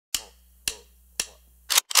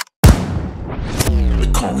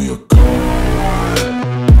call me a god.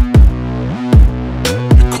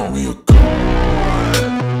 You call me a god.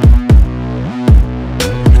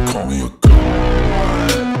 You call me a god.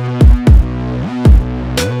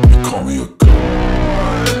 You call me a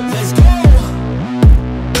god. Let's go.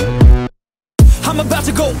 I'm about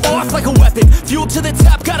to go off like a weapon. Fuel to the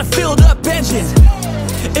top, got a filled up engine.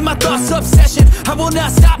 In my thoughts, obsession. I will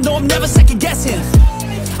not stop, no, I'm never second guessing.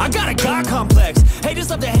 I got a God complex.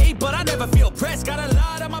 Haters love to hate, but I never feel pressed. Got a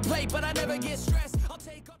lot on my plate, but I never get stressed. I'll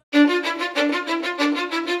take all...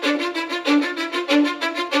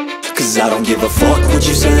 Cause I don't give a fuck what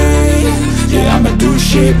you say. Yeah, I'ma do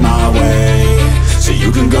shit my way. So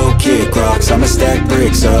you can go kick rocks, I'ma stack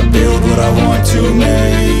bricks up, build what I want to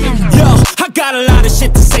make. Yo, I got a lot of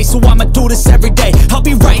shit to say, so I'ma do this every day. I'll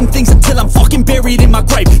be writing things until I'm fucking buried in my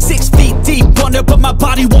grave. 6 feet deep under, but my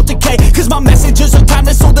body won't decay. Cause my messages are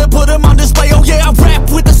timeless, so they'll put them on display. Oh yeah, I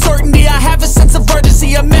rap with a certainty, I have a sense of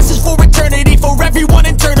urgency. A message for eternity, for everyone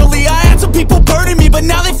internally. I had some people burning me, but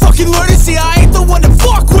now they fucking learn to see I ain't the one to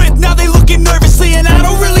fuck with, now they looking nervously. And I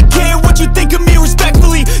don't really care what you think of me,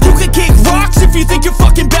 respectfully. You can kick rocks if you think you're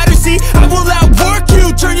fucking better, see. I will outwork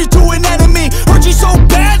you, turn you to an enemy. Hurt you so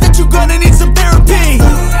bad that you're gonna need some therapy.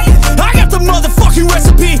 I got the motherfucking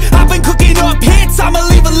recipe. I've been cooking up hits, I'ma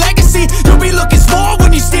leave a legacy. You'll be looking small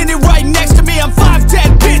when you're standing right next to me. I'm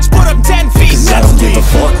 5'10", bitch, but I'm 10 feet. Cause I don't give a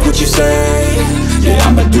fuck what you say. Yeah,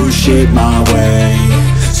 I'ma do shit my way.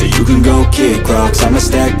 So you can go kick rocks, I'ma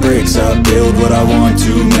stack bricks up, build what I want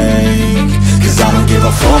to make. Cause I don't give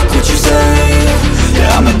a fuck what you say.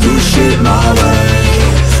 Yeah, I'ma do shit my way.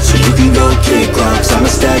 So you can go kick rocks, I'ma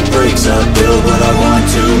stack bricks up, build what I want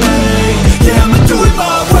to make. Yeah, I'ma do it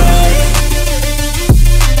my way.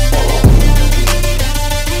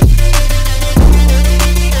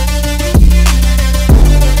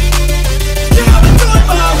 Yeah, I'ma do it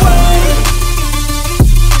my way.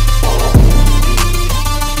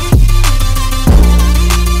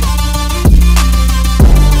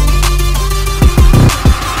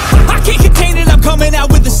 I can't contain it, I'm coming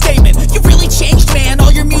out with a statement. You really changed, man,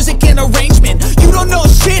 all your music and arrangement. You don't know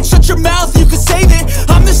shit, shut your mouth, you can save it.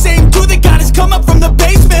 I'm the same dude that got his come up from the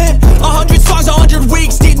basement. 100 songs, 100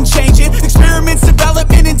 weeks, didn't change it. Experiments,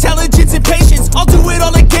 development, intelligence, and patience. I'll do it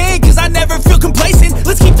all again, cause I never feel complacent.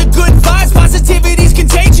 Let's keep the good vibes, positivity's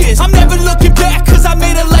contagious. I'm never looking back, cause I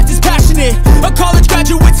made a life that's passionate. A college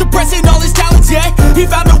graduate suppressing all his talents, yeah. He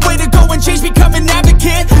found a way to go and change, become an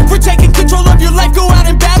advocate. For taking control of your life, go out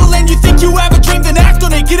and battle. And you think you have a dream, then act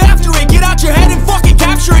on it. Get after it, get out your head and fucking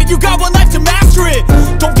capture it. You got one life to master it.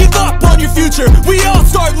 Don't give up on your future, we all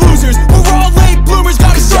start losers. We're all late bloomers,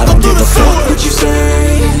 gotta struggle through the sewer. What you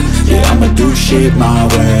say? Yeah, I'ma do shit my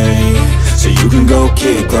way. So you can go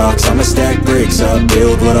kick rocks, I'ma stack bricks up,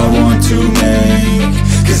 build what I want to make.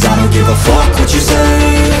 Cause I don't give a fuck what you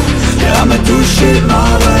say. Yeah, I'ma do shit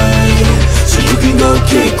my way. So you can go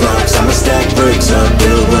kick rocks, I'ma stack bricks up,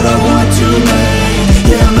 build what I want to make.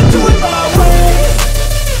 Yeah, I'ma do it my way.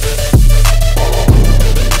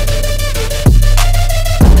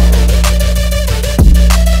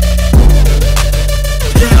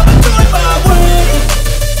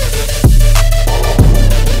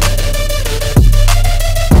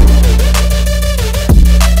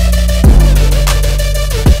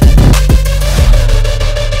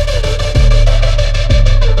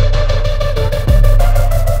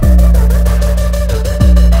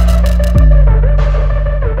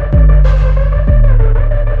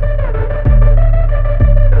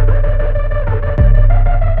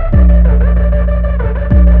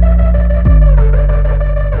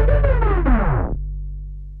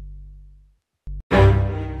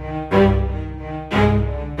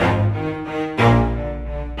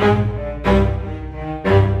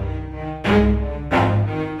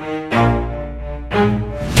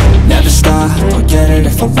 I'll get it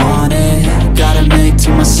if I want it. Gotta make to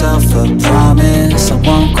myself a promise. I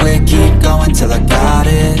won't quit, keep going till I got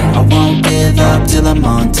it. I won't give up till I'm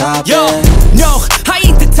on top. Yo, no, I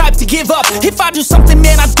ain't the type to give up. If I do something,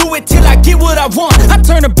 man, I do it till I get what I want. I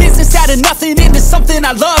turn a business out of nothing into something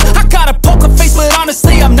I love. I got a poker face, but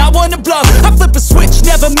honestly, I'm not one to bluff. I flip a switch,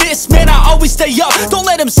 never miss, man, I always stay up. Don't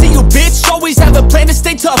let them see you, bitch, always have a plan to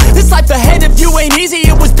stay tough. This life ahead of you ain't easy,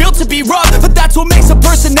 it was built to be rough. But that's what makes a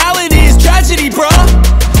personality, is tragedy, bruh.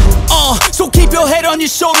 So keep your head on your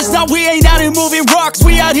shoulders. Now we ain't out here moving rocks,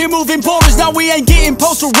 we out here moving boulders. Now we ain't getting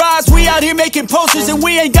posterized, we out here making posters. And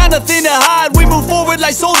we ain't got nothing to hide, we move forward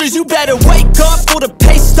like soldiers. You better wake up for the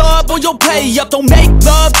pay stub, or you'll pay up. Don't make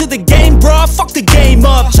love to the game, bruh, fuck the game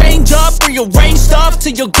up. Change up, rearrange stuff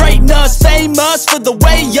to your greatness. Famous for the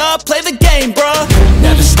way up, play the game, bruh.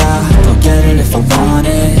 Never stop, I'll get it if I want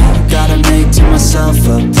it. Gotta make to myself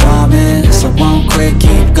a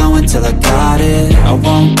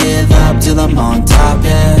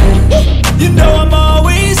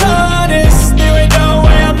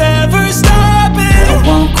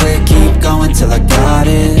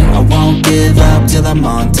I'm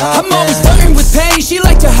on top. I'm always flirting with pain, she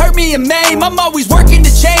like to hurt me and maim. I'm always working to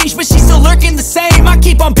change, but she's still lurking the same. I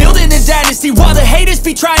keep on building a dynasty while the haters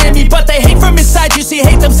be trying me, but they hate from inside. You see,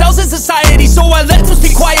 hate themselves in society, so I let them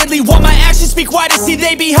speak quietly while my actions speak wider. See,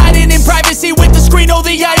 they be hiding in privacy with the screen. Oh,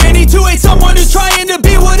 the irony to hate someone who's trying to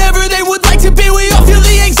be whatever they would like to be. We all feel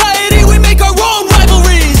the anxiety, we make our own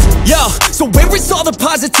rivalries. Yo, so where is all the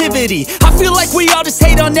positivity? I feel like we all just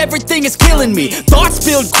hate on everything, it's killing me. Thoughts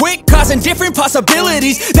build quick, causing different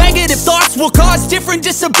possibilities. Negative thoughts will cause different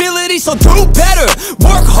disabilities. So do better,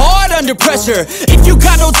 work hard under pressure. If you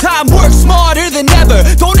got no time, work smarter than ever.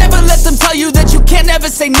 Don't ever let them tell you that you can't ever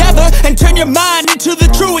say never, and turn your mind into the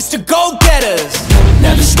truest of go-getters.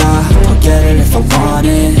 Never stop, I'll get it if I want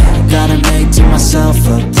it. Gotta make to myself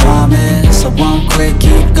a promise. I won't quit,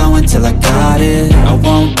 keep going till I got it. I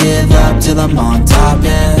won't give up till I'm on top,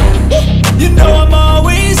 yeah. You know I'm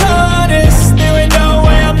always honest, there ain't no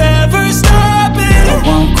way I'm ever stopping. I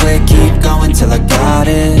won't quit, keep going till I got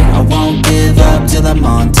it. I won't give up till I'm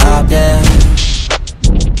on top, yeah.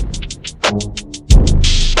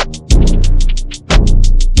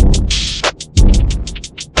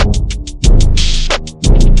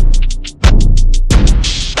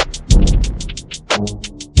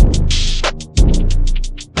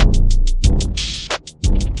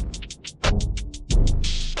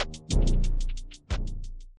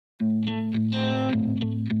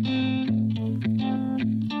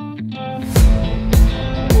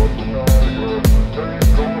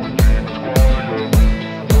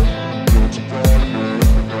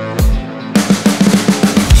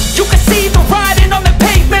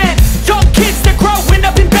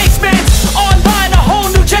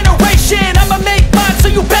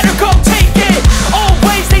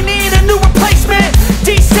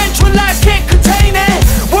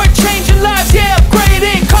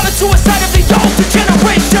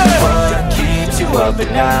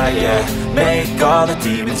 Make all the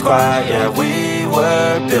demons quiet, yeah. We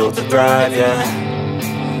were built to thrive,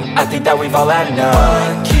 yeah. I think that we've all had enough.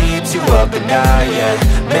 What keeps you up at night, yeah.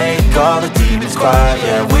 Make all the demons quiet,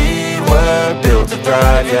 yeah. We were built to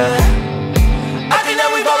thrive, yeah. I think that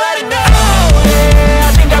we've all had enough. Oh, yeah,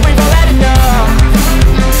 I think that we've all had enough.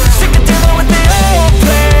 Sick of dealing with the old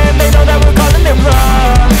plan. They know that we're calling it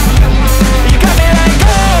wrong. You got me like,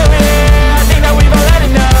 oh, yeah, I think that we've all had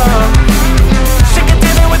enough.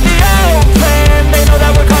 They know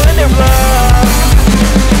that we're calling it love.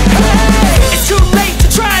 Hey, it's too late to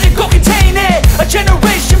try to go contain it. A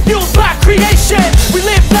generation fueled by creation. We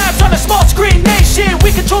live lives on a small screen nation.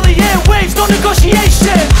 We control the airwaves, no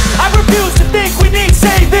negotiation. I refuse to think we need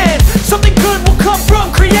saving. Something good will come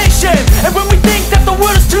from creation. And when we think that the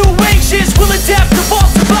world is too anxious, we'll adapt,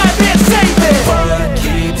 evolve, survive and save it. What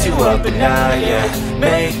keeps you up at night, yeah.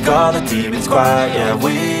 Make all the demons quiet, yeah.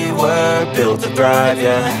 We were built to thrive,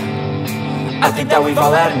 yeah. I think that we've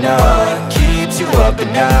all had enough. What keeps you up at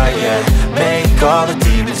night, yeah. Make all the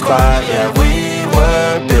demons quiet, yeah. We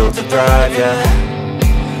were built to thrive, yeah.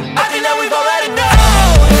 I think that we've all had enough.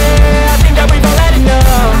 Oh, yeah, I think that we've all had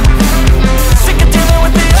enough. Sick of dealing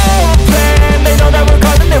with the old plan. They know that we're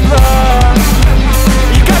calling it wrong.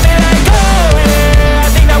 You got me like, oh, yeah, I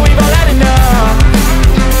think that we've all had enough.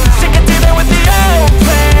 Sick of dealing with the old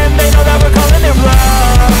plan. They know that we're calling it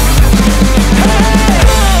wrong. Hey.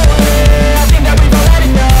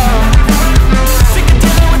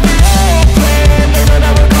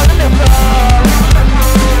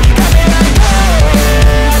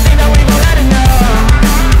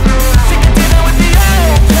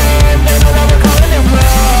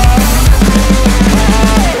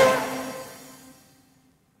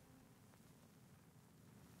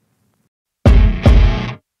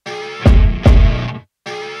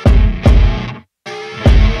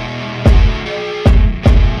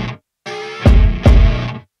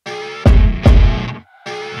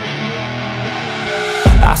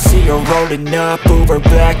 Rolling up, Uber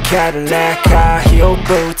black Cadillac, high heel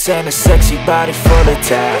boots and a sexy body full of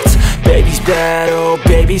tats. Baby's bad, oh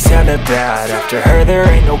baby's hella bad. After her there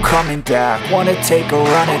ain't no coming back. Wanna take a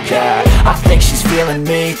run at that. I think she's feeling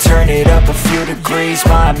me, turn it up a few degrees.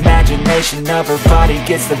 My imagination of her body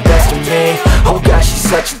gets the best of me. Oh gosh, she's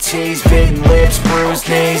such a tease, bitten lips, bruised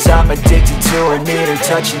knees. I'm addicted to her, need her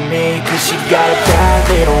touching me. Cause she got a bad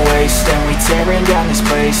little waist, and we tearing down this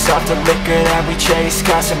place. Off the liquor that we chase,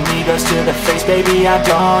 got some egos to the face. Baby, I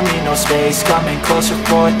don't need no space, coming closer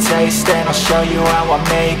for a taste. And I'll show you how I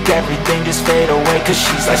make everything just fade away. Cause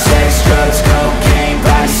she's like sex, drugs, cocaine,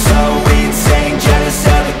 body so